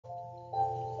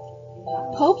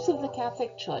Popes of the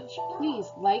Catholic Church, please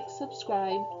like,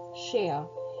 subscribe, share,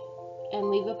 and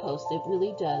leave a post. It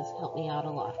really does help me out a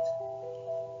lot.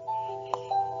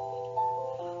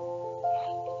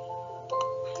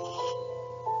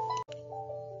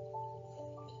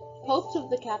 Popes of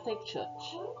the Catholic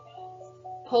Church.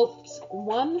 Popes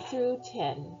 1 through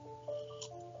 10.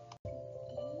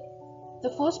 The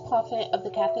first prophet of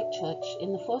the Catholic Church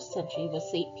in the 1st century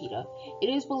was St. Peter. It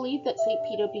is believed that St.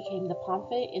 Peter became the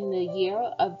prophet in the year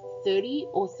of 30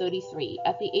 or 33,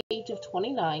 at the age of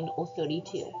 29 or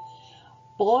 32.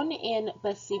 Born in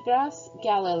Basilas,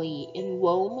 Galilee, in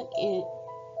Rome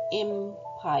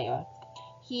Empire,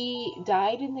 he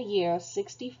died in the year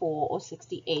 64 or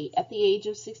 68, at the age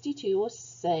of 62 or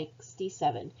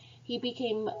 67. He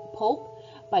became Pope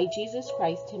by Jesus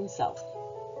Christ himself.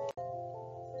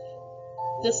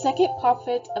 The second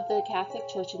prophet of the Catholic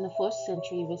Church in the 1st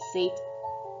century was St.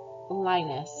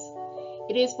 Linus.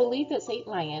 It is believed that St.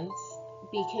 Linus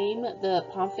became the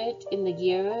prophet in the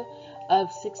year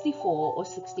of 64 or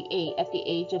 68 at the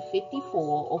age of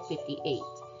 54 or 58.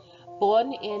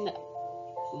 Born in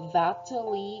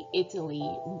Vatali,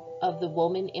 Italy of the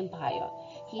Roman Empire,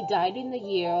 he died in the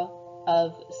year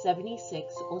of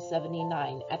 76 or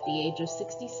 79 at the age of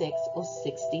 66 or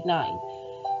 69.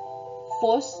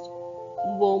 First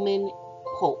Roman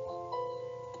Pope.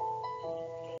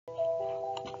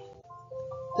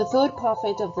 The third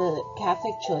prophet of the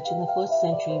Catholic Church in the 1st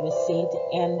century was Saint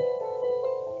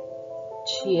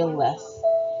Anchialus.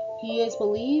 He is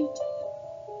believed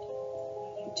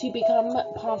to become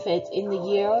prophet in the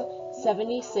year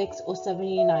 76 or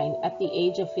 79 at the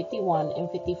age of 51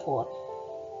 and 54.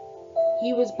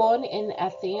 He was born in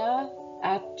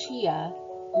Accia,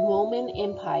 Roman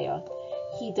Empire.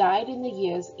 He died in the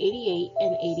years 88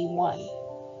 and 81,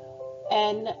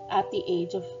 and at the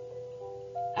age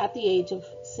of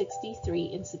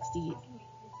 63 and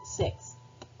 66.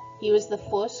 He was the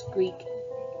first Greek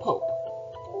pope.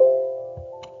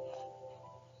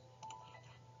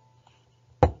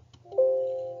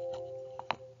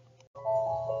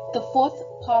 The fourth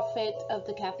prophet of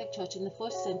the Catholic Church in the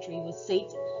 1st century was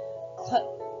Saint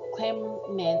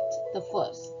Clement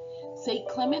I. St.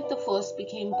 Clement I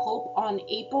became Pope on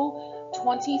April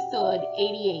 23,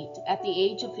 88, at the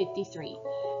age of 53.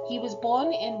 He was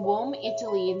born in Rome,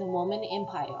 Italy, in the Roman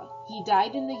Empire. He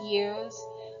died in the years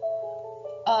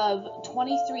of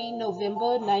 23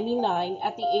 November 99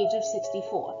 at the age of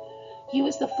 64. He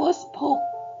was the first Pope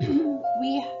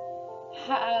we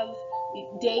have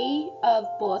day of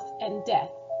birth and death.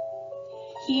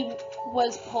 He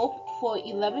was Pope for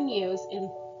 11 years and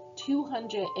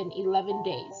 211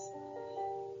 days.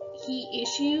 He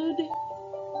issued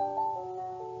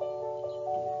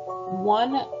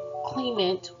one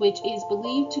Clement, which is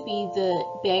believed to be the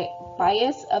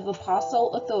bias of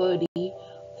apostle authority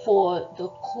for the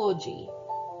clergy.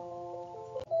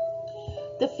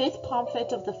 The fifth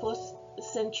prophet of the 1st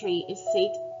century is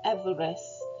Saint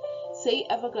Everest.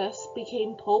 Saint Everest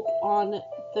became Pope on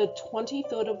the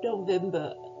 23rd of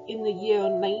November in the year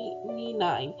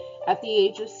 99 at the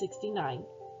age of 69.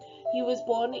 He was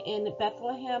born in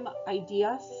Bethlehem,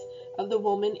 Idaeus of the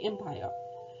Roman Empire.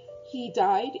 He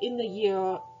died in the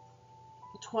year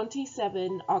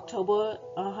 27 October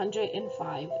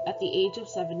 105 at the age of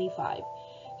 75.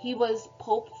 He was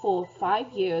Pope for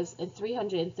 5 years and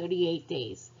 338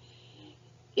 days.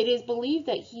 It is believed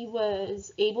that he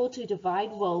was able to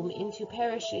divide Rome into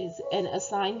parishes and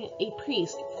assign a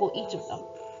priest for each of them.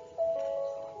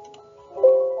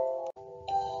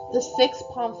 The sixth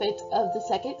prophet of the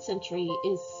 2nd century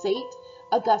is Saint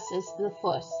Augustus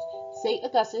I. Saint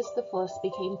Augustus I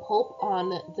became Pope on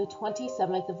the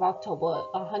 27th of October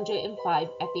 105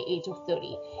 at the age of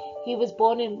 30. He was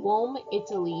born in Rome,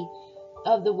 Italy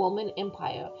of the Roman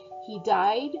Empire. He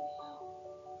died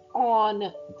on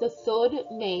the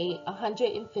 3rd May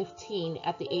 115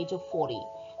 at the age of 40.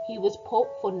 He was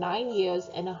Pope for 9 years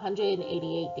and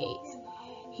 188 days.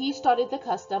 He started the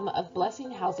custom of blessing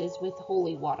houses with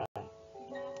holy water.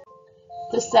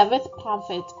 The seventh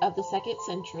prophet of the 2nd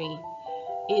century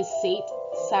is Saint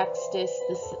Sixtus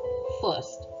I.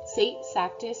 Saint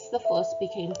Sixtus I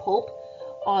became Pope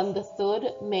on the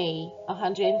 3rd May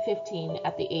 115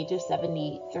 at the age of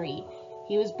 73.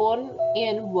 He was born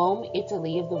in Rome,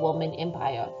 Italy of the Roman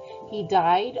Empire. He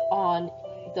died on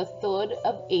the 3rd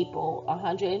of April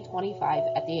 125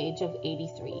 at the age of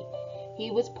 83. He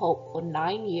was Pope for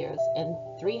 9 years and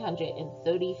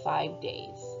 335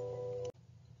 days.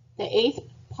 The eighth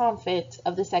prophet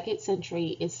of the 2nd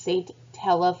century is Saint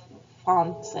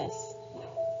Telephronsus.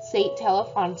 Saint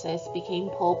Telephronsus became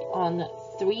Pope on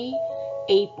 3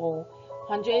 April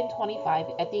 125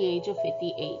 at the age of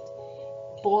 58.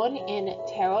 Born in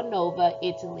Terranova,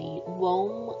 Italy,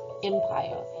 Rome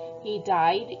Empire, he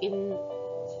died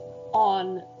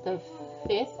on the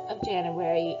 5th of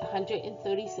January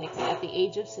 136 at the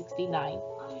age of 69.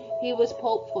 He was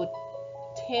pope for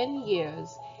 10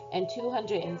 years and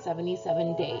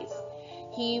 277 days.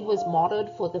 He was martyred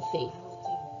for the faith.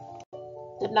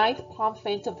 The ninth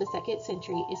Pontiff of the 2nd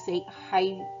century is Saint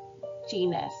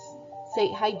Hyginus.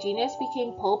 Saint Hyginus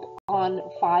became pope on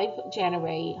 5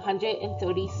 January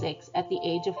 136 at the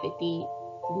age of 58.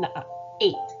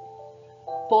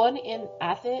 Born in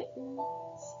Athens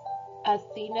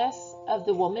of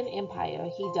the Roman Empire,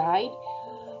 he died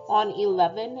on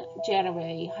 11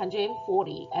 January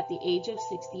 140 at the age of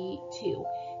 62.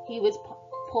 He was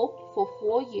pope for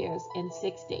 4 years and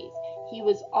 6 days. He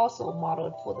was also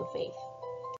martyred for the faith.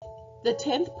 The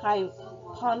 10th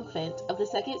Pontiff of the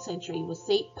 2nd century was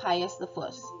Saint Pius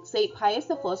I. Saint Pius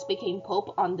I became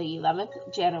pope on the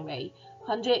 11th January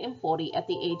 140 at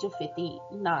the age of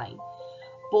 59.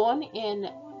 Born in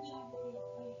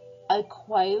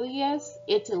Aquarius,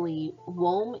 Italy,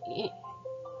 Rome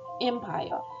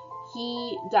Empire,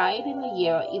 he died in the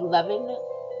year 11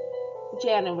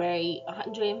 January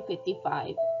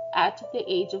 155 at the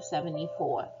age of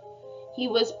 74. He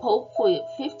was pope for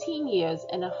 15 years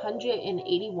and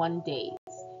 181 days.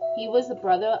 He was the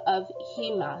brother of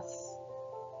Himas.